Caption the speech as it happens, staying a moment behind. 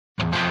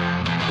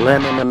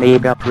Lemon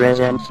Amiga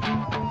presents a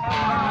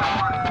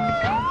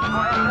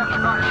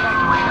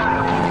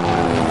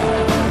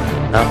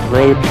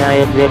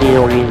Playguide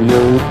video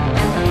review.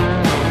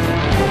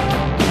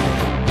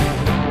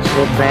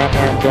 Sit back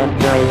and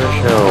enjoy the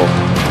show.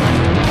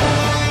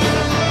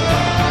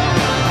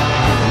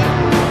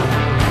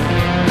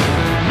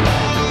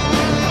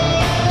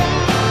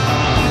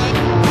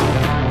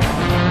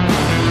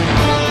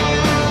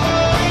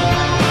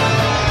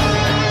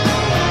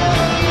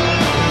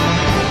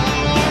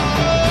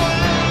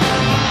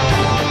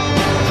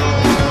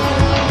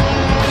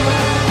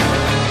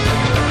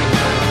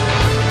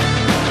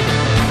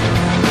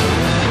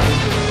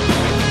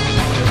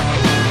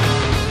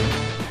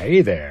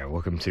 Hey there,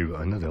 welcome to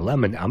another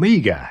Lemon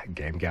Amiga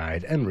game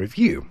guide and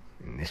review.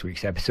 In this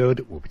week's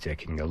episode, we'll be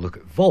taking a look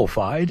at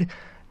Volfied,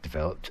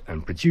 developed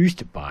and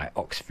produced by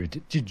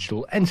Oxford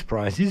Digital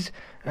Enterprises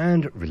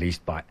and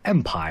released by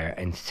Empire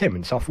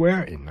Entertainment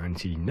Software in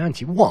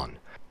 1991.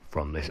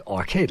 From this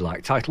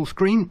arcade-like title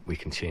screen, we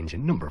can change a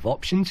number of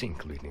options,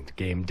 including the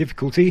game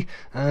difficulty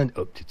and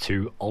up to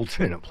 2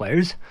 alternate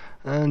players.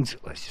 And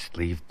let's just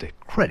leave the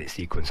credit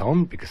sequence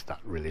on because that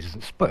really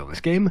doesn't spoil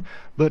this game.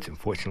 But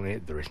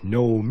unfortunately, there is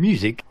no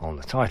music on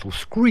the title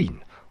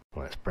screen.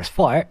 Let's press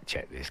fire,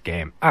 check this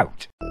game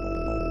out.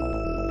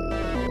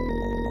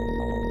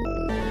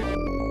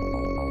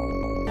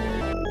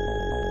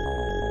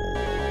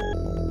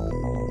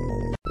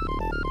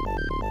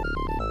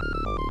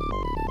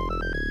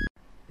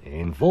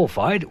 In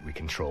Volfied, we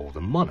control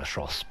the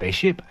Monostros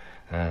spaceship,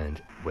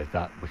 and with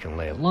that we can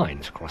lay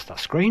lines across that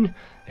screen.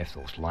 If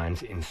those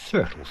lines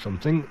encircle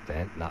something,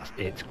 then that's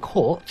it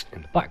caught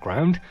in the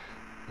background,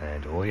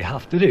 and all you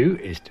have to do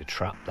is to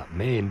trap that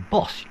main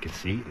boss you can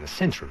see in the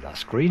centre of that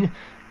screen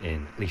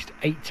in at least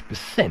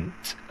 80%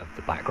 of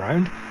the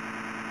background.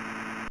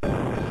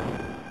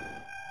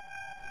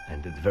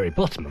 And at the very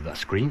bottom of that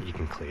screen you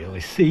can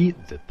clearly see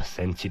the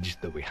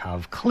percentage that we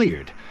have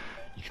cleared.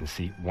 You can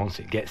see once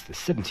it gets to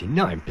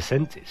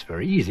 79%, it's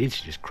very easy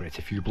to just create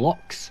a few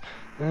blocks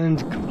and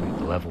complete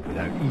the level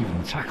without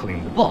even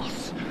tackling the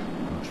boss.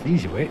 That's the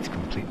easy way to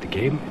complete the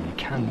game, and you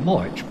can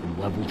march from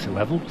level to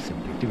level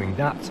simply doing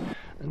that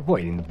and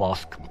avoiding the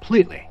boss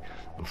completely.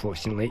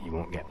 Unfortunately, you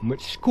won't get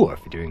much score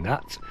for doing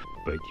that,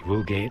 but you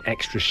will gain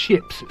extra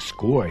ships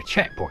score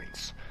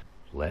checkpoints.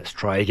 Let's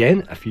try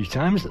again a few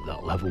times at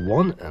that level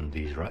 1, and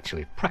these are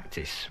actually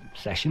practice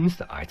sessions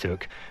that I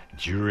took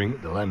during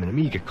the Lemon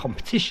Amiga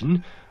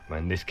competition.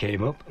 When this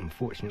came up,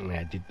 unfortunately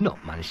I did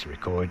not manage to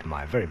record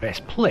my very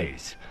best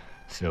plays.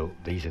 So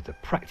these are the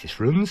practice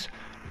runs.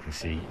 You can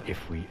see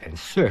if we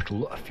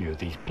encircle a few of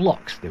these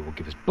blocks, they will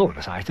give us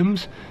bonus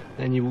items.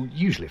 Then you will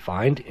usually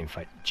find, in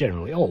fact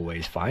generally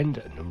always find,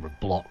 a number of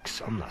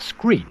blocks on that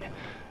screen.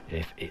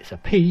 If it's a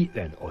P,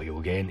 then all you'll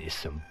gain is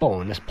some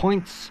bonus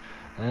points.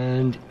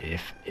 And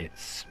if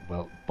it's,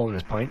 well,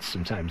 bonus points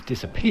sometimes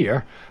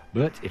disappear,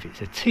 but if it's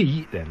a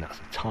T, then that's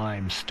a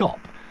time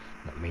stop.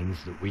 That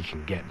means that we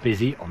can get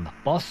busy on the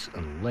boss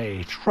and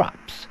lay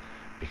traps,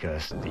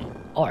 because the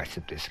art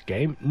of this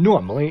game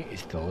normally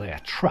is to lay a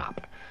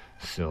trap.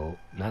 So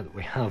now that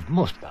we have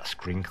most of that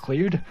screen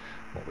cleared,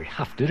 what we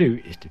have to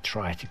do is to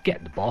try to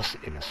get the boss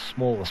in as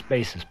small a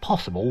space as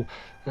possible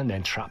and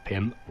then trap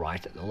him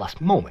right at the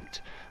last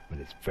moment. But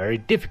it's very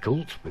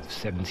difficult with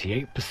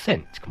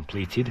 78%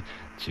 completed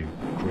to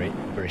create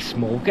very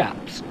small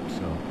gaps.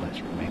 So let's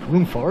make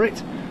room for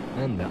it,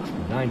 and that's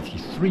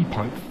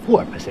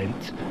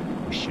 93.4%,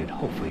 which should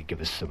hopefully give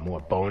us some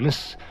more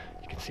bonus.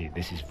 You can see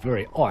this is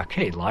very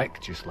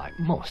arcade-like, just like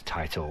most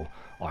Taito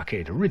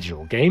arcade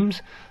original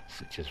games,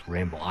 such as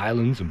Rainbow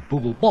Islands and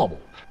Bubble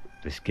Bobble.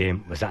 This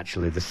game was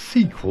actually the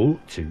sequel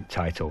to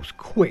Taito's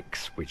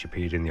Quicks, which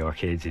appeared in the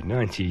arcades in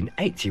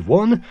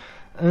 1981,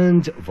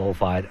 and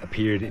Volfied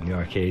appeared in the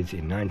arcades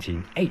in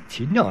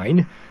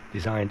 1989,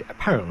 designed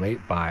apparently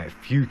by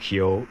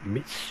Fukio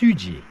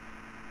Mitsuji.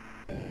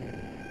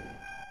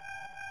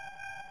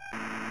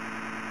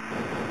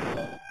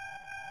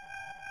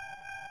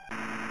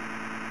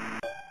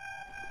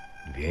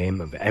 The aim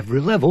of every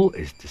level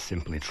is to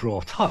simply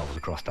draw tiles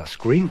across that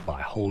screen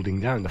by holding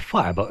down the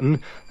fire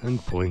button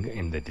and pulling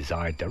in the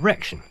desired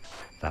direction.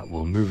 That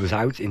will move us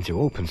out into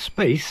open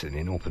space, and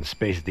in open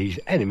space these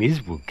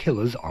enemies will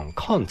kill us on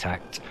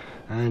contact,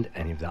 and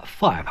any of that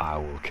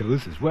firepower will kill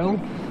us as well.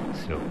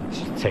 So let's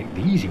just take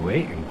the easy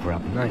way and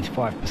grab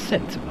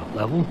 95% of that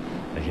level.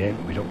 Again,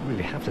 we don't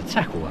really have to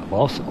tackle that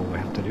boss, all we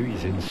have to do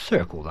is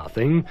encircle that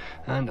thing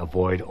and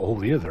avoid all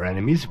the other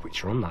enemies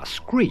which are on that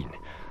screen.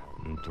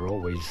 And there are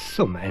always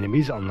some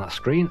enemies on that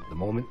screen. At the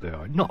moment they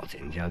are not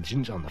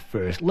intelligent on the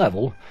first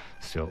level,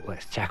 so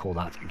let's tackle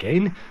that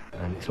again.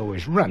 And it's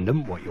always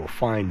random what you'll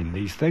find in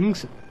these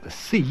things. The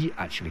C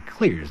actually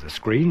clears the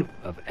screen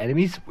of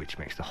enemies, which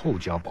makes the whole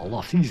job a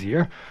lot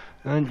easier.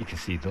 And you can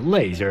see the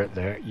laser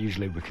there.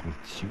 Usually we can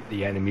shoot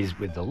the enemies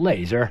with the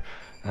laser,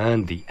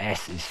 and the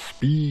S is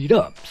speed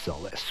up. So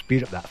let's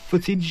speed up that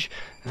footage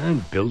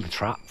and build a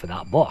trap for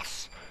that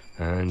boss.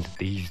 And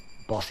these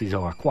bosses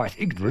are quite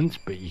ignorant,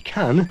 but you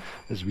can,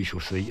 as we shall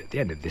see at the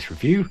end of this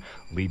review,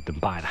 lead them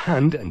by the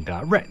hand and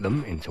direct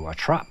them into our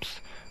traps.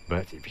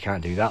 But if you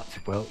can't do that,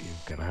 well,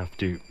 you're going to have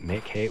to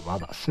make hay while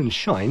that sun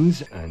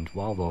shines, and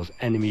while those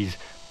enemies'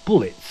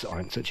 bullets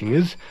aren't touching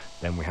us,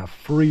 then we have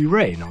free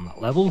reign on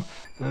that level,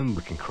 and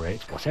we can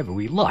create whatever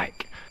we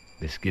like.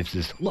 This gives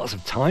us lots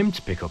of time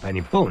to pick up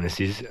any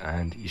bonuses,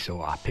 and you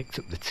saw I picked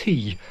up the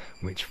T,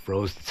 which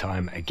froze the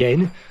time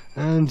again,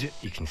 and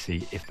you can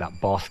see if that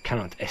boss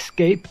cannot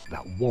escape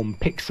that 1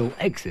 pixel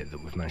exit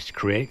that we've managed to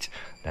create,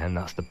 then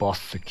that's the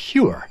boss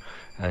secure.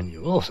 And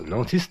you'll also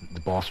notice that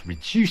the boss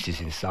reduces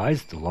in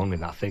size the longer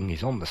that thing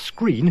is on the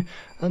screen,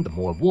 and the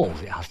more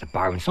walls it has to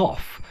bounce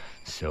off.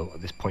 So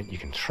at this point you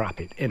can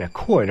trap it in a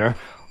corner.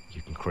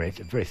 You can create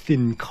a very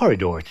thin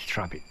corridor to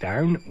trap it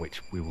down,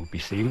 which we will be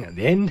seeing at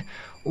the end,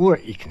 or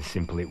you can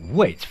simply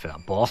wait for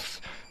that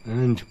boss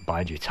and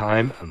bide your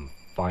time and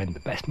find the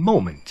best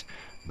moment.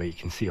 But you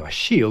can see our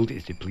shield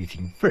is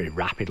depleting very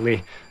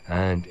rapidly,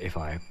 and if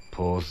I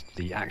pause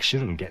the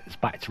action and get this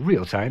back to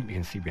real time, you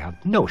can see we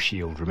have no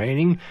shield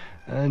remaining,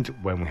 and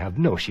when we have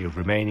no shield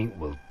remaining,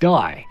 we'll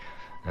die.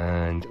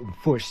 And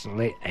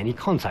unfortunately, any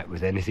contact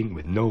with anything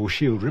with no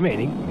shield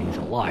remaining means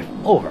a life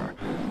over.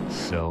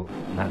 So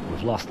now that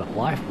we've lost that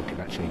life, we can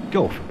actually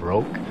go for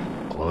broke,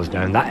 close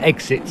down that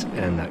exit,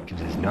 and that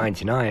gives us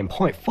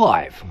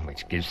 99.5,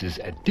 which gives us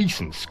a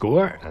decent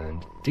score,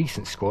 and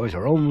decent scores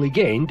are only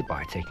gained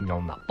by taking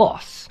on that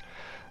boss.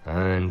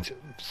 And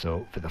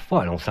so for the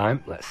final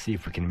time, let's see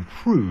if we can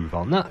improve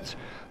on that.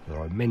 There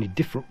are many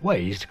different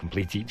ways to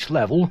complete each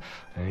level,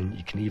 and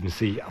you can even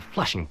see a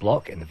flashing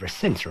block in the very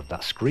centre of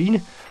that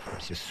screen.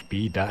 Let's just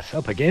speed that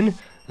up again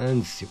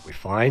and see what we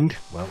find.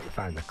 Well, we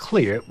found the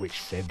clear,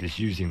 which saved us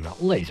using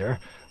that laser,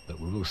 but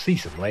we will see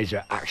some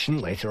laser action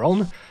later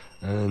on.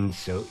 And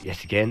so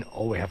yet again,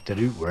 all we have to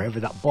do, wherever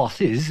that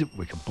boss is,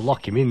 we can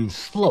block him in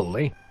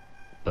slowly.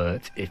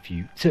 But if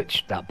you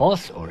touch that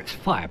boss or its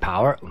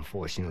firepower,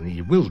 unfortunately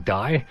you will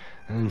die,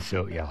 and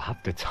so you'll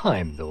have to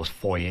time those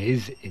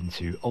foyers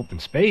into open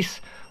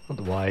space,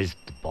 otherwise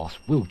the boss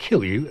will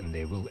kill you and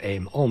they will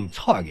aim on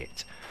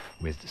target.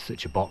 With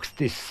such a box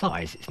this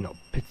size, it's not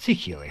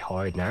particularly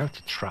hard now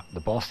to trap the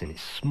boss in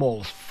its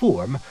smallest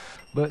form,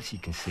 but you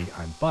can see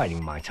I'm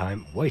biding my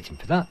time waiting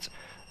for that,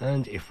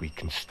 and if we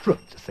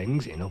construct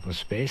things in open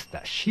space,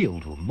 that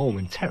shield will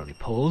momentarily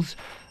pause,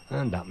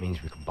 and that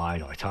means we can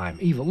bide our time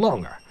even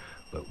longer.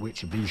 But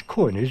which of these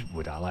corners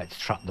would I like to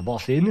trap the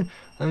boss in,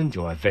 and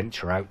do I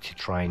venture out to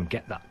try and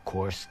get that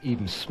course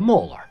even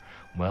smaller?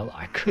 Well,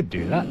 I could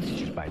do that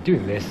just by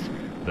doing this,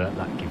 but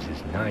that gives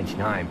us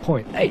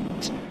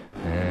 99.8,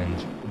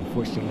 and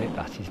unfortunately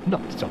that is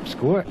not the top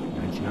score.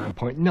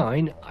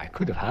 99.9 I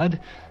could have had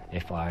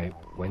if I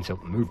went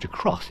up and moved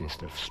across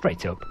instead of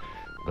straight up.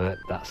 But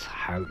that's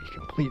how you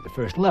complete the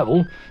first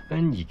level,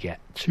 and you get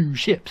 2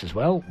 ships as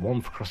well,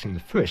 one for crossing the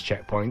first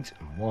checkpoint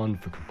and one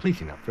for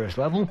completing that first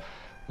level.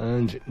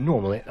 And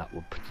normally that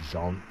would put us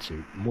on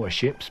to more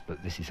ships,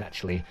 but this is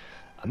actually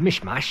a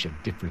mishmash of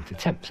different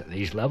attempts at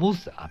these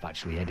levels that I've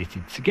actually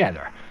edited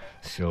together,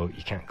 so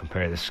you can't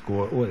compare the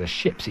score or the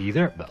ships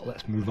either. But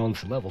let's move on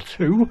to level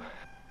 2.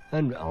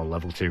 And on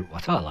level 2,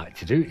 what I like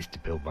to do is to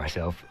build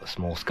myself a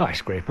small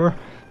skyscraper,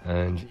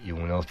 and you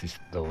will notice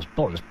those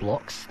bonus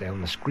blocks stay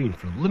on the screen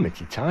for a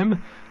limited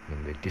time.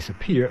 When they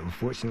disappear,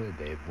 unfortunately,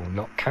 they will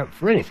not count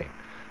for anything.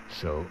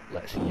 So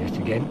let's yet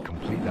again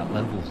complete that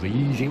level the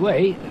easy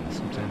way, and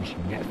sometimes you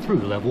can get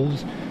through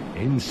levels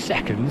in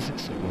seconds,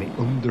 certainly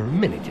under a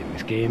minute in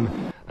this game.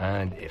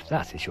 And if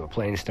that is your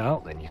playing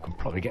style, then you can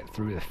probably get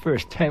through the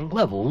first 10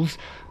 levels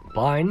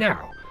by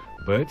now.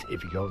 But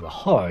if you go the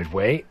hard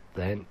way,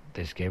 then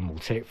this game will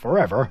take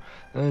forever,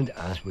 and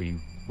as we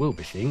will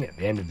be seeing at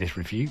the end of this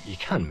review, you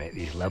can make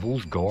these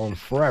levels go on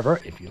forever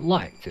if you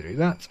like to do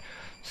that.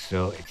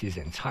 So it is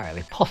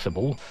entirely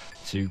possible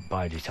to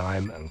bide your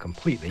time and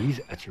complete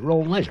these at your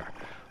own leisure.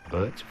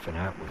 But for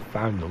now, we've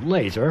found the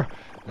laser,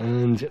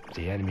 and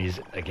the enemies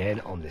again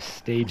on this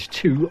stage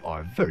 2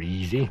 are very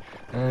easy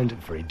and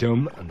very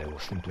dumb, and they will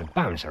simply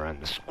bounce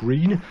around the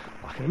screen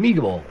like an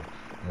Amiga ball.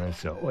 And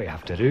so all you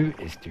have to do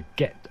is to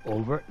get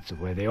over to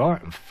where they are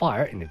and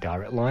fire in a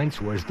direct line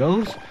towards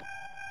those.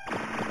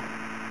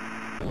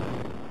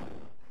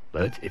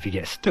 But if you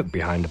get stuck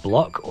behind a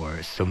block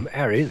or some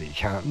area that you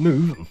can't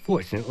move,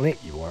 unfortunately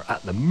you are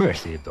at the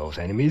mercy of those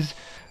enemies.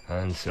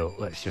 And so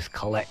let's just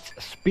collect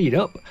a speed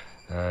up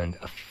and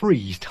a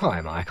freeze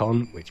time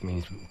icon, which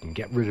means we can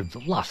get rid of the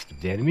last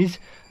of the enemies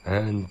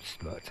and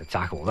start to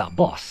tackle that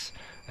boss.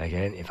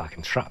 Again, if I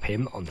can trap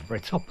him on the very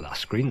top of that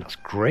screen, that's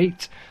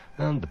great.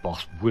 And the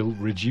boss will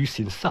reduce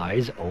in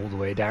size all the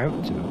way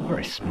down to a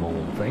very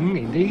small thing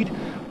indeed,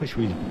 which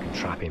means we can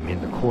trap him in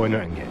the corner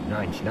and get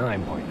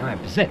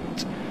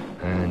 99.9%.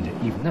 And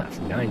even that's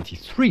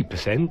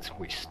 93%,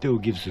 which still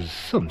gives us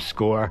some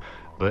score,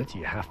 but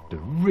you have to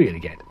really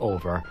get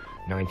over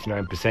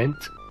 99%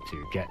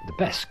 to get the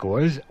best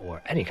scores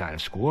or any kind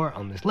of score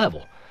on this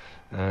level.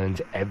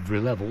 And every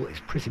level is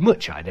pretty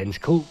much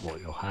identical. What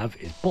you'll have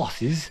is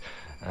bosses,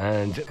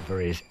 and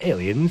various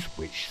aliens,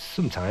 which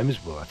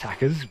sometimes will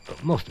attack us,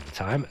 but most of the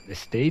time at this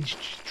stage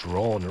just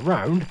drawn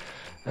around.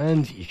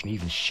 And you can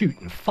even shoot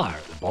and fire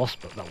at the boss,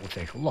 but that will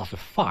take a lot of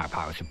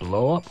firepower to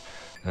blow up,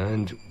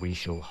 and we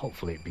shall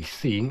hopefully be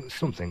seeing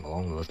something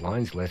along those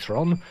lines later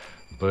on.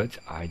 But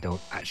I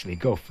don't actually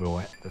go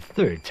for the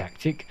third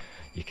tactic.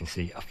 You can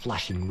see a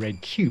flashing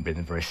red cube in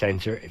the very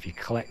center. If you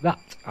collect that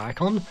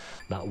icon,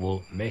 that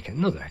will make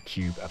another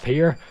cube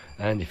appear,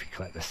 and if you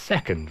collect the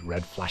second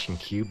red flashing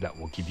cube, that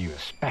will give you a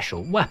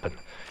special weapon.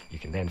 You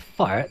can then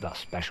fire that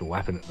special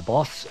weapon at the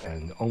boss,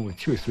 and only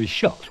 2 or 3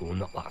 shots will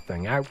knock that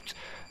thing out.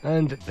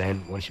 And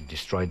then once you've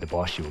destroyed the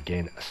boss, you will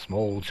gain a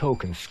small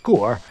token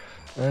score,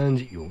 and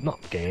you'll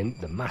not gain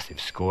the massive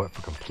score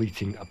for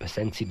completing a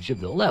percentage of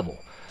the level.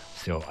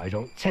 So I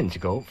don't tend to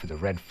go for the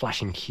red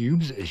flashing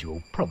cubes, as you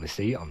will probably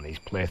see on these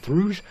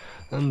playthroughs,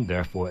 and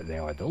therefore they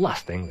are the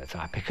last thing that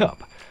I pick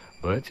up.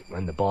 But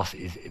when the boss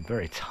is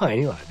very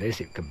tiny like this,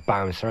 it can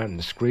bounce around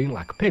the screen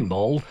like a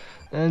pinball,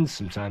 and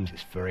sometimes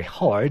it's very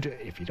hard,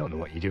 if you don't know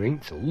what you're doing,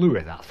 to lure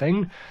that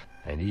thing.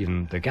 And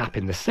even the gap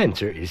in the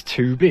centre is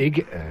too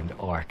big, and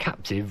our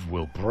captive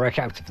will break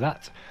out of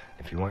that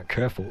if you aren't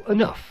careful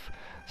enough.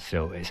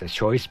 So it's a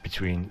choice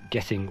between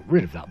getting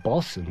rid of that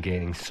boss and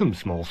gaining some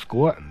small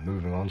score and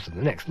moving on to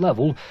the next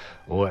level,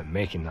 or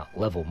making that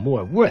level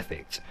more worth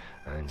it.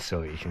 And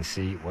so you can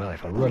see, well,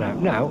 if I run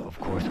out now, of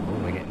course I'll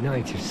only get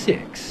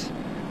 96,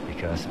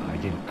 because I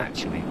didn't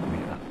actually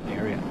make that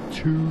area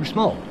too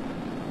small.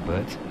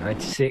 But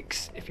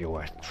 96, if you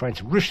are trying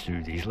to rush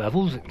through these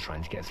levels and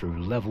trying to get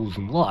through levels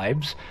and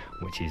lives,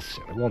 which is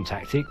one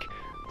tactic,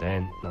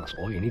 then that's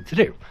all you need to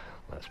do.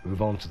 Let's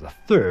move on to the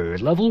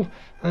third level,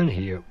 and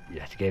here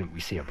yet again we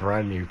see a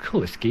brand new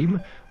colour scheme,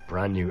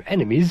 brand new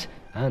enemies,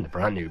 and a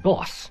brand new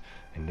boss.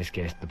 In this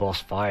case the boss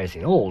fires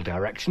in all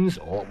directions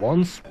all at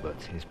once, but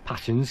his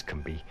patterns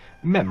can be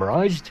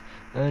memorised,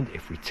 and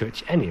if we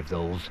touch any of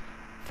those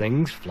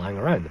things flying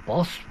around the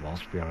boss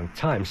whilst we are on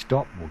time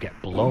stop, we'll get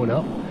blown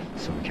up,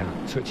 so we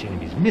can't touch any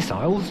of his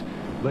missiles.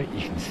 But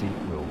you can see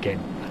we'll get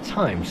a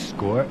time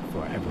score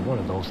for every one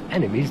of those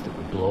enemies that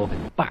we blow up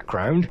in the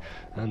background,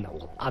 and that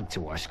will add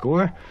to our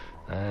score,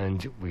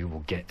 and we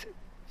will get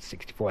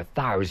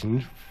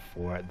 64,000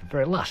 for the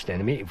very last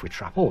enemy if we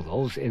trap all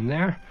those in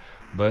there.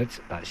 But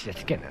that's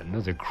yet again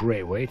another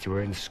great way to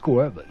earn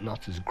score, but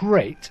not as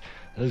great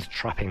as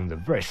trapping the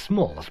very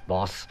smallest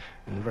boss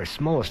in the very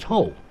smallest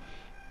hole.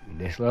 In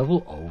this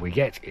level, all we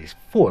get is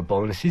 4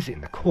 bonuses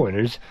in the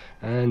corners,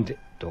 and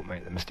don't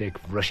make the mistake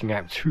of rushing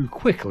out too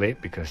quickly,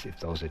 because if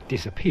those had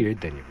disappeared,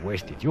 then you've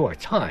wasted your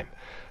time.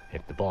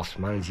 If the boss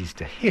manages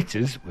to hit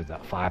us with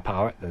that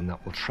firepower, then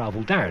that will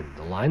travel down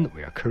the line that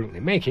we are currently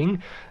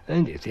making,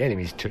 and if the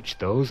enemies touch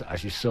those,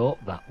 as you saw,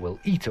 that will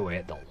eat away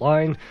at the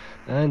line,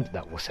 and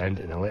that will send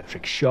an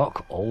electric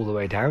shock all the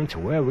way down to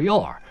where we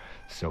are.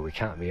 So we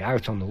can't be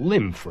out on the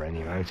limb for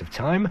any amount of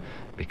time,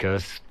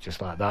 because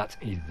just like that,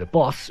 either the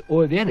boss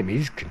or the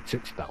enemies can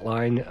touch that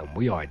line and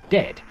we are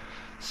dead.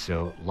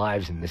 So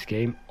lives in this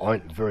game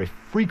aren't very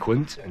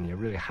frequent, and you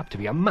really have to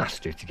be a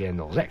master to gain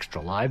those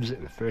extra lives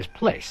in the first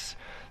place.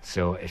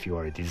 So if you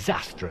are a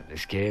disaster at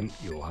this game,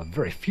 you'll have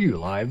very few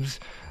lives,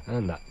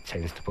 and that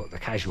tends to put the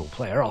casual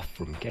player off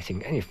from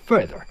getting any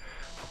further.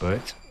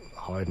 But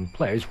hardened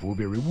players will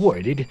be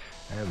rewarded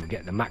and will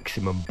get the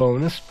maximum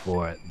bonus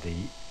for the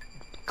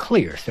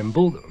clear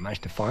symbol that we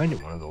managed to find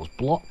in one of those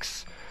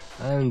blocks,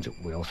 and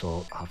we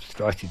also have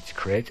started to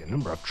create a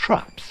number of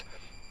traps.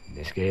 In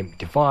this game,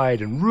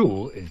 divide and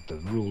rule is the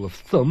rule of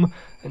thumb,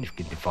 and if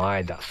you can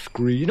divide that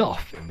screen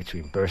off in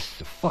between bursts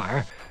of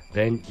fire,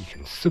 then you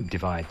can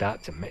subdivide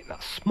that to make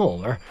that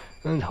smaller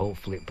and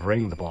hopefully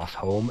bring the boss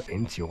home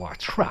into our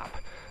trap.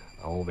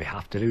 All we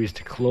have to do is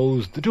to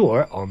close the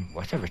door on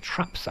whatever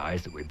trap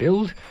size that we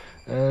build,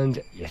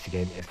 and yet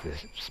again, if the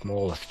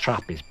smallest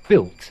trap is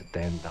built,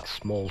 then that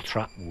small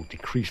trap will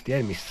decrease the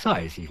enemy's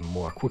size even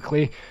more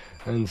quickly,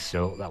 and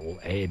so that will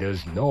aid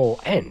us no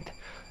end.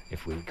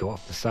 If we go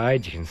off the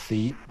side, you can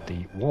see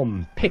the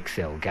 1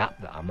 pixel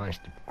gap that I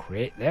managed to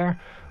create there,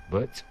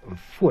 but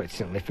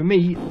unfortunately for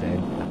me,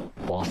 then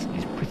that boss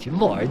is pretty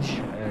large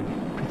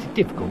and pretty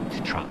difficult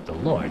to trap the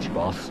large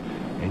boss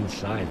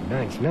inside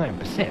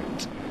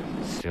 99%.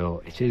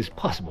 So it is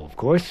possible, of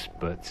course,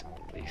 but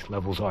these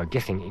levels are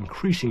getting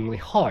increasingly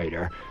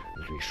harder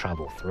as we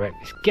travel throughout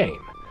this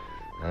game.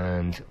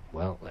 And,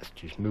 well, let's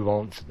just move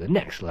on to the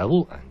next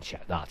level and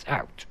check that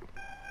out.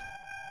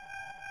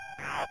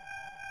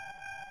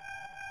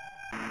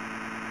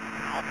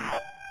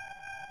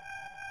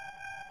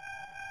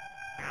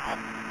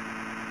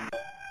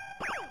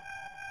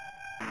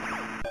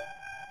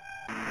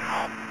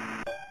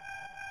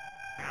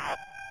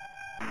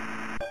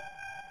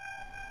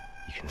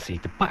 You can see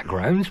the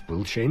backgrounds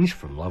will change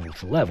from level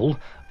to level,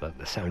 but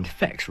the sound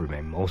effects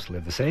remain mostly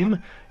the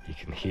same. You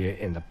can hear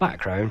in the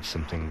background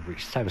something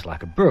which sounds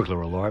like a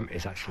burglar alarm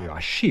is actually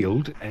our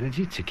shield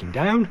energy ticking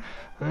down,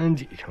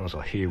 and you can also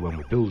hear when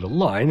we build a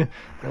line,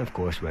 and of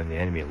course when the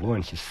enemy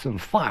launches some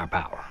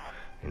firepower.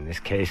 In this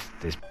case,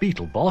 this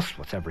beetle boss,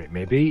 whatever it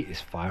may be,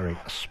 is firing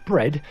a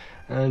spread,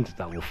 and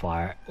that will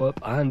fire up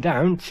and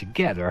down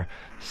together,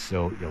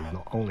 so you'll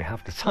not only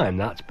have to time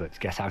that, but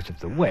get out of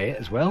the way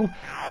as well.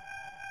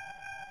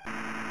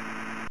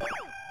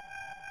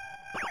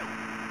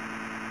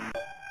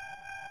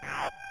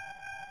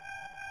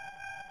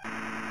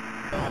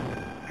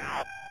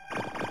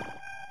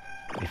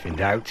 If in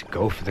doubt,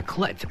 go for the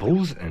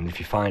collectibles, and if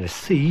you find a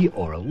C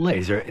or a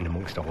laser in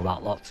amongst all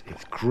that lot,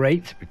 it's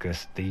great,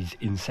 because these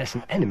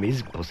incessant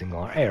enemies buzzing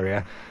our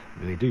area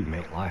really do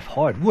make life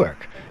hard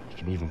work. You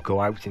can even go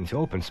out into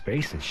open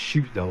space and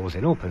shoot those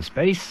in open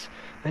space,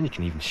 and you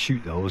can even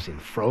shoot those in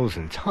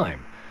frozen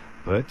time.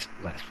 But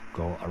let's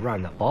go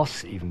around that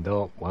boss, even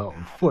though, well,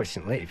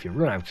 unfortunately, if you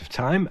run out of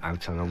time,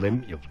 out on a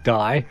limb, you'll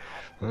die,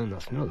 and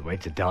that's another way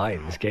to die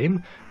in this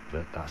game.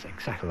 But that's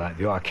exactly like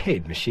the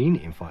arcade machine.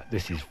 In fact,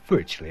 this is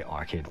virtually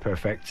arcade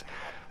perfect,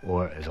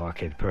 or as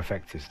arcade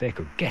perfect as they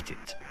could get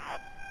it.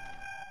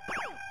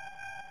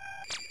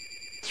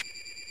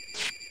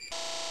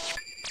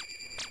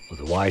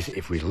 Otherwise,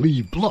 if we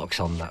leave blocks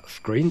on that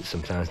screen,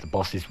 sometimes the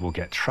bosses will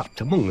get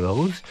trapped among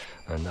those,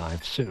 and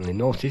I've certainly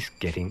noticed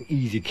getting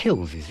easy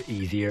kills is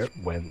easier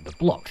when the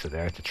blocks are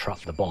there to trap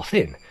the boss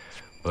in.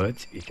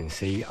 But you can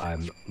see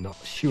I'm not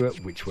sure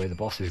which way the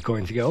boss is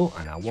going to go,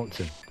 and I want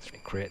to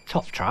create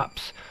top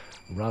traps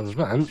rather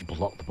than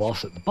block the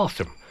boss at the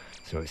bottom.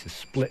 So it's a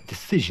split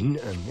decision,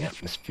 and the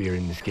atmosphere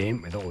in this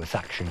game with all this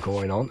action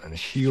going on and a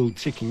shield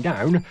ticking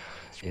down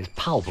is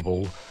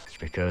palpable,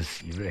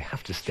 because you really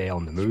have to stay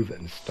on the move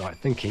and start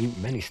thinking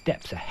many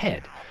steps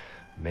ahead.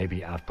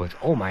 Maybe I've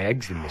put all my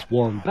eggs in this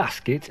one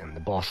basket and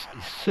the boss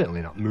is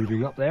certainly not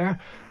moving up there,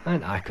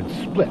 and I could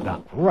split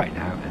that right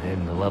now and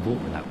end the level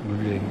without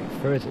losing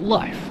further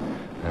life,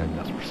 and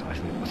that's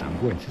precisely what I'm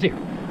going to do.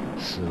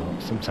 So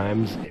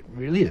sometimes it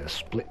really is a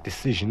split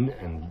decision,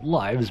 and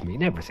lives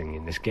mean everything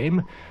in this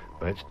game.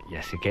 But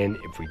yes, again,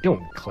 if we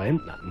don't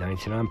claim that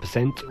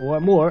 99% or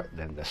more,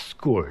 then the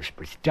score is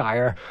pretty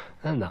dire,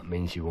 and that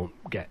means you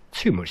won't get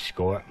too much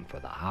score for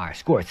the high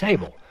score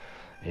table.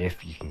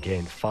 If you can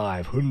gain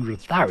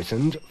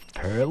 500,000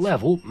 per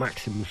level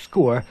maximum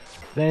score,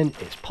 then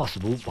it's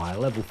possible by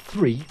level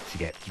 3 to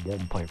get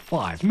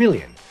 1.5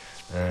 million.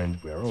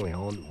 And we're only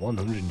on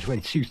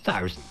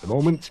 122,000 at the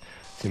moment,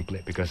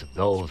 simply because of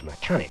those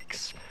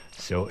mechanics.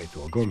 So if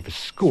you're going for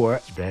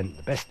score, then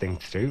the best thing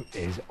to do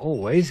is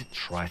always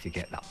try to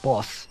get that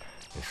boss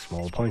as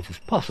small point as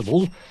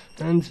possible,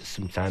 and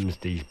sometimes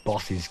these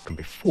bosses can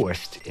be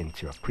forced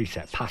into a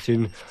preset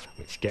pattern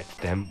which gets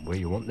them where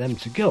you want them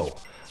to go.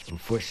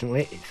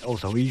 Unfortunately, it's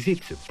also easy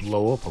to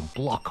blow up and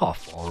block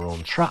off our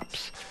own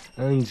traps,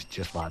 and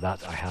just like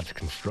that I had to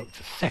construct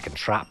a second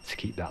trap to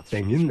keep that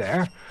thing in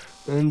there.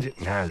 And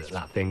now that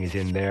that thing is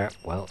in there,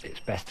 well, it's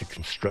best to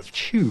construct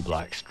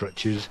tube-like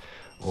structures,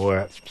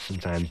 or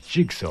sometimes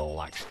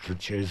jigsaw-like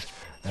structures.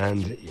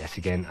 And yes,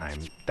 again,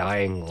 I'm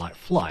dying like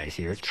flies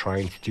here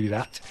trying to do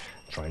that,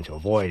 trying to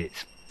avoid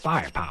its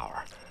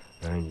firepower.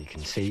 And you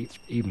can see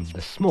even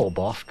the small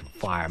boss can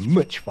fire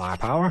much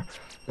firepower,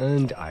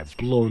 and I've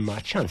blown my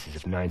chances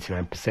of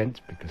 99%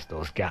 because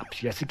those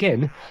gaps, yet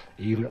again,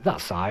 even at that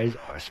size,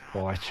 are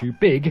far too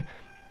big,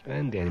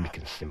 and the enemy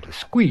can simply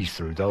squeeze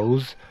through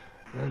those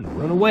and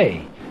run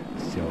away.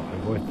 So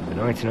I'm going for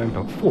the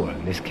 99.4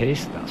 in this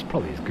case. That's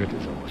probably as good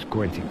as I was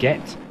going to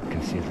get,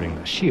 considering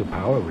that shield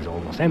power was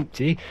almost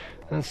empty.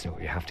 And so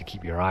you have to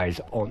keep your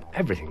eyes on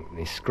everything in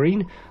this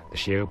screen: the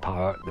shield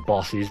power, the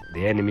bosses,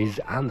 the enemies,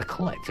 and the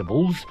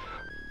collectibles.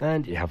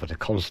 And you have to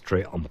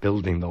concentrate on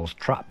building those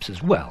traps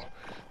as well.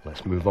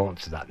 Let's move on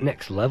to that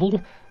next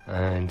level,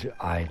 and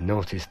I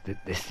noticed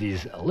that this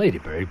is a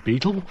ladybird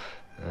beetle,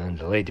 and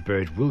the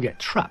ladybird will get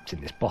trapped in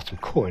this bottom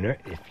corner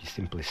if you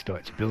simply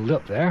start to build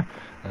up there,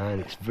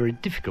 and it's very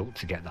difficult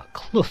to get that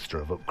cluster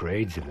of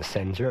upgrades in the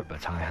centre,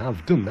 but I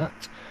have done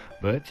that.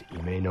 But you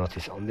may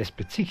notice on this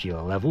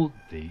particular level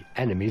the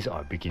enemies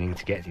are beginning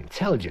to get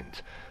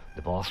intelligent.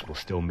 The boss will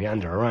still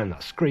meander around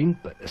that screen,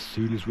 but as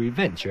soon as we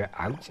venture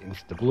out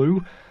into the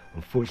blue,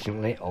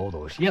 unfortunately all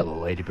those yellow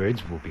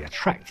ladybirds will be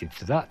attracted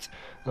to that,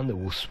 and they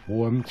will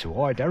swarm to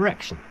our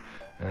direction.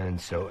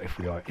 And so if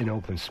we are in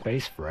open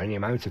space for any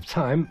amount of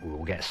time, we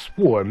will get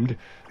swarmed,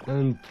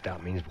 and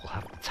that means we'll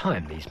have to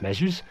time these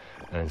measures.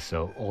 And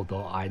so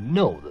although I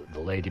know that the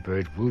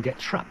ladybird will get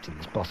trapped in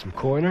this bottom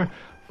corner,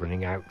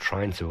 running out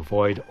trying to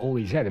avoid all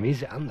these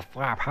enemies and the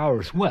firepower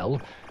as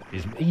well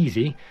isn't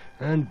easy,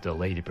 and the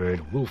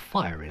ladybird will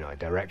fire in our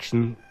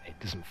direction. It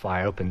doesn't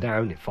fire up and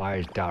down, it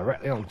fires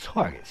directly on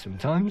target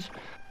sometimes.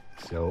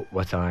 So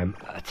what I'm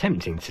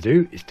attempting to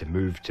do is to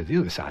move to the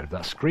other side of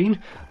that screen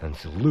and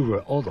to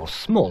lure all those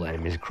small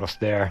enemies across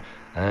there,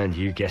 and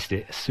you guessed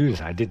it, as soon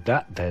as I did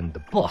that, then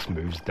the boss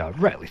moves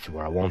directly to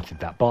where I wanted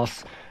that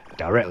boss,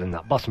 directly in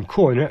that bottom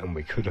corner, and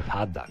we could have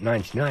had that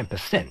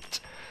 99%.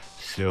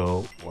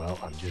 So, well,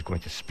 I'm just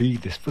going to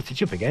speed this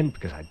footage up again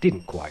because I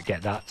didn't quite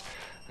get that.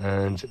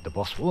 and the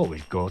boss will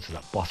always go to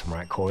that bottom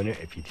right corner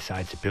if you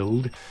decide to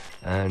build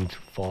and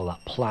follow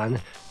that plan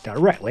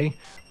directly.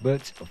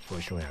 But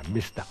unfortunately I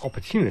missed that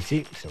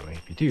opportunity, so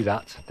if you do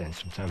that, then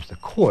sometimes the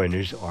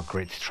corners are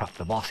great to trap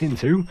the boss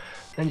into,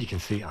 and you can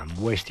see I'm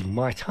wasting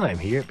my time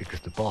here because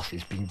the boss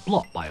is being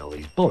blocked by all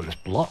these bonus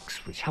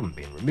blocks which haven't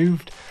been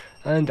removed,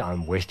 and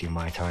I'm wasting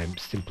my time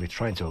simply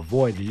trying to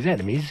avoid these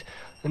enemies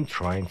and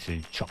trying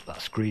to chop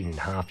that screen in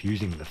half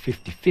using the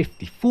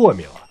 50-50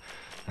 formula.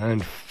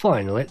 And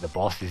finally the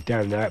boss is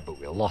down there, but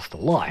we lost a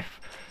life.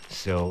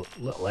 So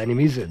little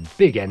enemies and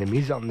big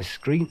enemies on the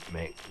screen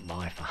make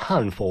life a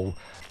handful,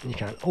 and you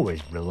can't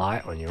always rely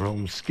on your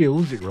own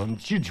skills, your own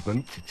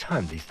judgment to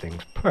time these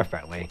things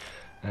perfectly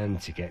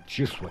and to get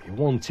just what you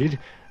wanted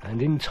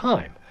and in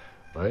time.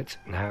 But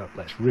now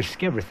let's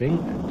risk everything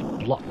and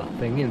block that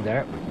thing in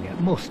there. We can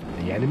get most of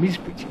the enemies,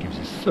 which gives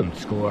us some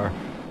score.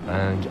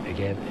 And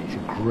again, it's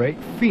a great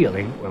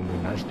feeling when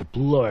we manage to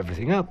blow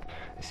everything up.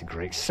 It's a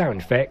great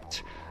sound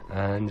effect,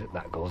 and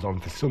that goes on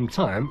for some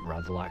time.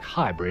 Rather like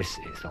Hybris,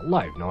 it's a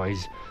loud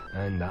noise,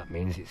 and that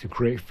means it's a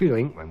great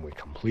feeling when we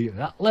complete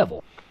that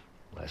level.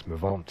 Let's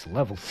move on to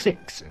level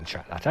 6 and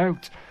check that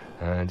out.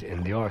 And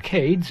in the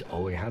arcades,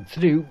 all we had to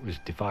do was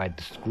divide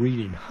the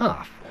screen in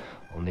half.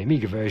 On the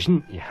Amiga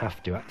version, you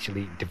have to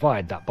actually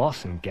divide that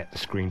boss and get the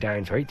screen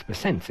down to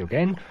 80%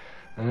 again.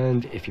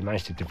 And if you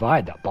manage to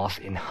divide that boss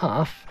in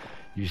half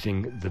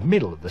using the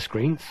middle of the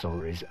screen, so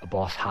there is a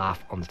boss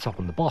half on the top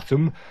and the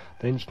bottom,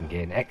 then you can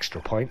gain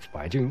extra points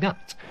by doing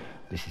that.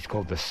 This is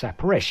called the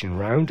separation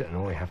round, and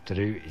all you have to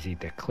do is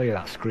either clear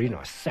that screen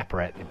or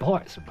separate the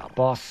parts of that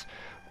boss.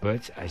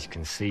 But as you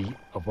can see,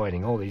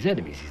 avoiding all these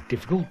enemies is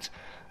difficult,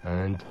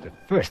 and the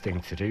first thing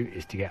to do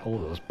is to get all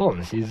those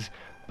bonuses.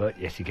 But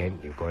yet again,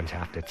 you're going to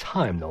have to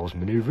time those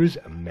maneuvers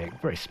and make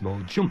very small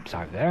jumps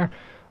out there.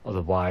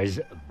 Otherwise,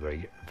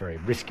 very, very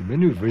risky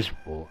maneuvers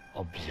will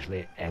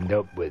obviously end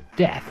up with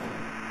death.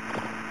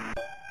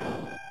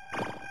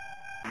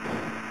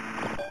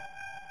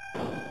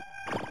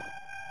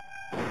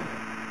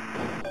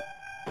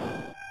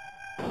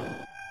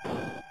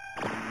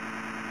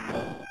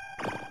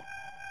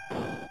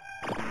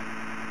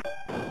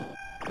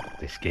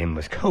 This game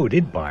was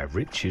coded by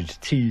Richard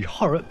T.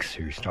 Horrocks,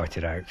 who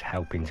started out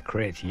helping to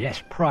create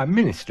Yes Prime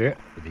Minister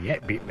for the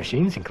 8-bit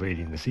machines,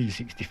 including the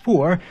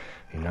C64,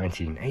 in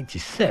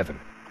 1987.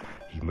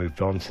 He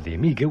moved on to the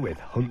Amiga with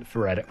Hunt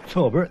for Red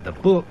October, the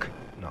book,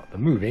 not the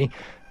movie,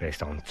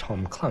 based on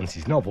Tom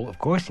Clancy's novel, of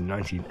course, in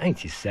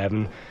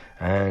 1987,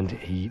 and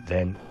he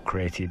then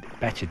created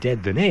Better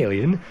Dead Than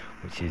Alien,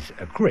 which is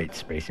a great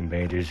Space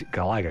Invaders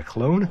Galaga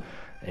clone,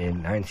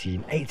 in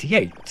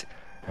 1988.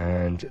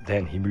 And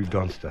then he moved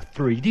on to the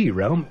 3D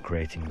realm,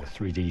 creating the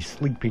 3D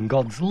Sleeping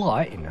God's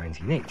Light in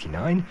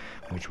 1989,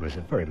 which was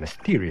a very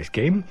mysterious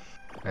game.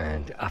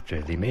 And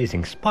after The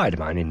Amazing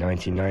Spider-Man in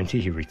 1990,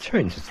 he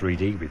returned to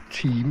 3D with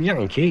Team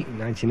Yankee in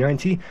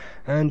 1990,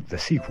 and the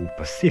sequel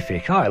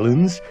Pacific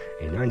Islands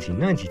in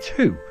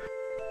 1992.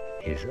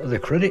 His other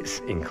credits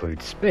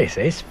include Space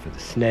Ace for the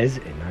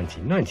SNES in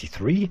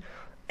 1993,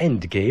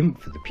 Endgame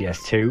for the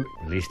PS2,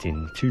 released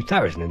in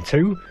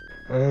 2002,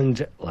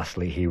 and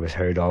lastly he was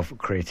heard of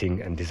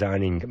creating and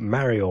designing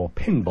Mario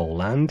Pinball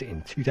Land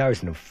in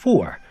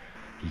 2004.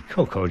 He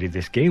co-coded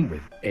this game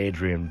with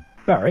Adrian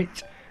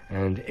Barrett,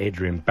 and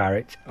Adrian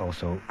Barrett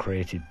also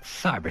created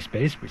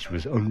Cyberspace, which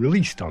was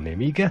unreleased on the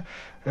Amiga,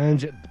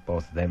 and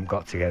both of them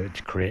got together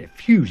to create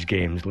Fuse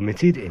Games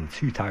Limited in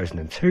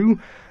 2002,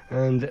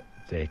 and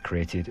they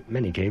created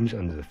many games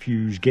under the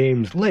Fuse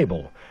Games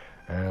label.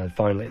 And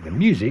finally, the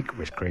music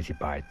was created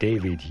by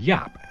David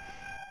Yap.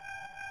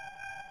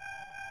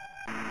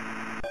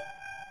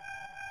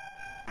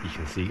 You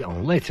can see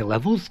on later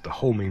levels, the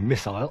homing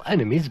missile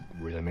enemies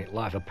really make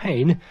life a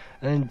pain,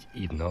 and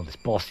even though this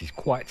boss is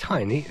quite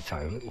tiny, a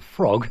tiny little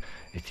frog,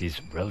 it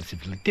is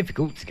relatively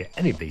difficult to get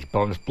any of these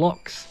bonus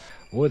blocks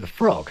or the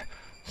frog.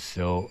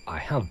 So I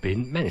have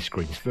been many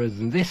screens further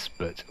than this,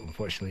 but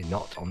unfortunately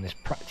not on this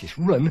practice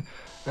run,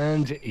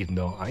 and even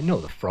though I know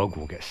the frog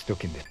will get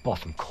stuck in this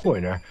bottom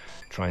corner,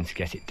 trying to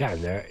get it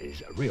down there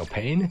is a real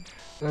pain,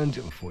 and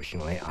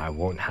unfortunately I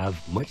won't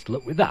have much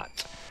luck with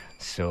that.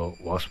 So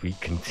whilst we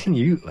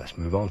continue, let's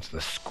move on to the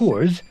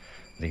scores.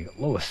 The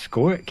lowest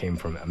score came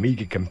from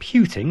Amiga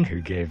Computing, who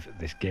gave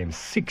this game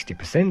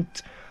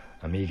 60%.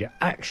 Amiga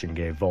Action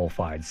gave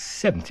Volfied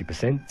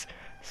 70%.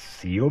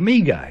 C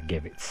Omega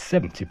gave it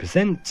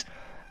 70%.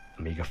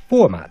 Amiga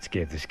Format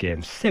gave this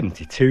game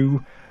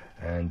 72%.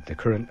 And the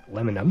current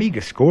Lemon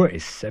Amiga score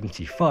is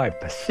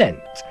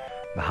 75%.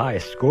 The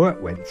highest score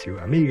went to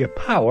Amiga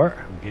Power,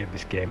 who gave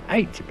this game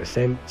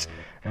 80%.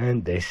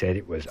 And they said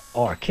it was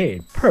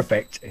arcade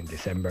perfect in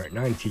December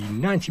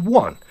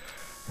 1991.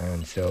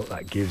 And so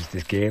that gives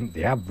this game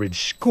the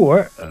average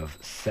score of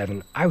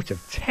 7 out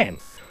of 10.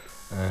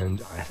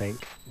 And I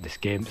think this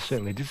game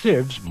certainly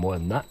deserves more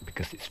than that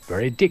because it's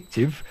very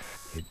addictive.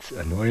 It's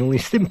annoyingly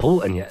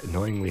simple and yet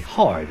annoyingly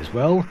hard as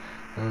well.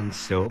 And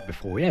so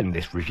before we end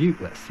this review,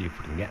 let's see if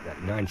we can get that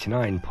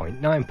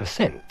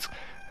 99.9%.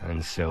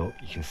 And so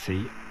you can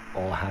see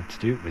all I had to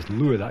do was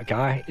lure that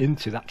guy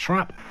into that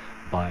trap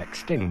by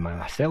extending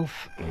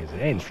myself near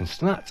the entrance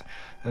to that,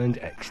 and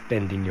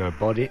extending your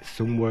body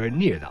somewhere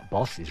near that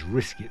boss is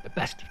risky at the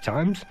best of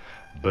times,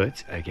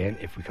 but again,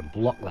 if we can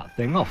block that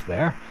thing off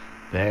there,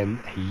 then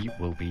he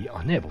will be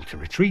unable to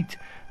retreat,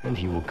 and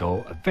he will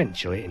go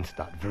eventually into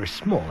that very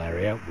small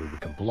area where we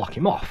can block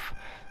him off.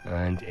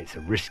 And it's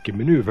a risky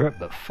maneuver,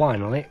 but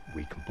finally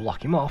we can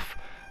block him off,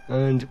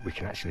 and we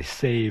can actually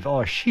save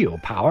our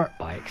shield power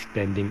by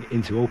extending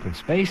into open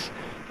space.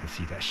 You can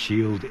see that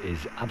shield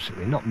is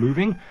absolutely not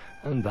moving,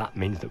 and that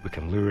means that we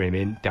can lure him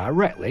in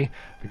directly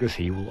because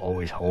he will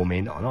always home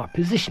in on our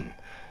position.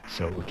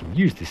 So we can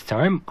use this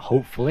time,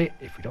 hopefully,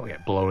 if we don't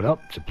get blown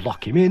up, to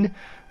block him in,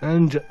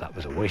 and that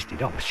was a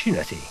wasted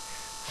opportunity.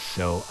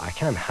 So I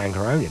can hang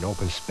around in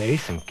open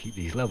space and keep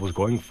these levels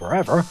going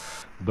forever,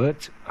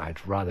 but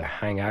I'd rather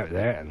hang out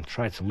there and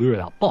try to lure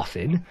that boss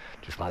in,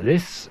 just like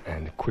this,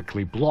 and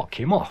quickly block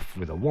him off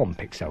with a 1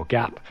 pixel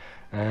gap,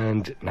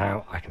 and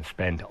now I can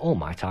spend all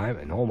my time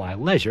and all my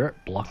leisure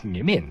blocking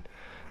him in.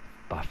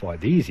 By far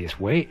the easiest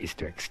way is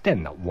to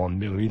extend that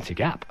 1mm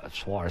gap as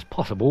far as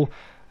possible,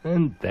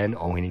 and then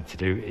all we need to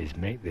do is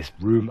make this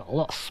room a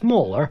lot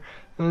smaller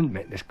and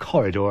make this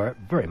corridor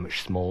very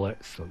much smaller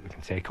so that we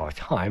can take our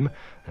time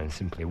and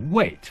simply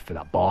wait for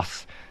that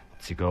boss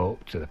to go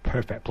to the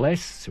perfect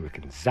place so we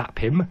can zap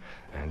him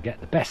and get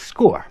the best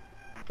score.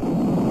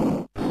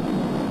 Hope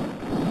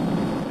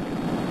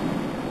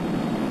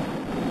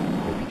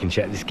you can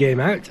check this game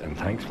out, and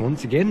thanks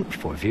once again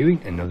for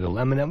viewing another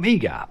Lemon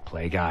Amiga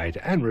play guide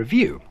and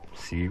review.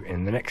 See you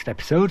in the next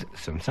episode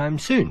sometime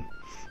soon.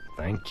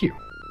 Thank you.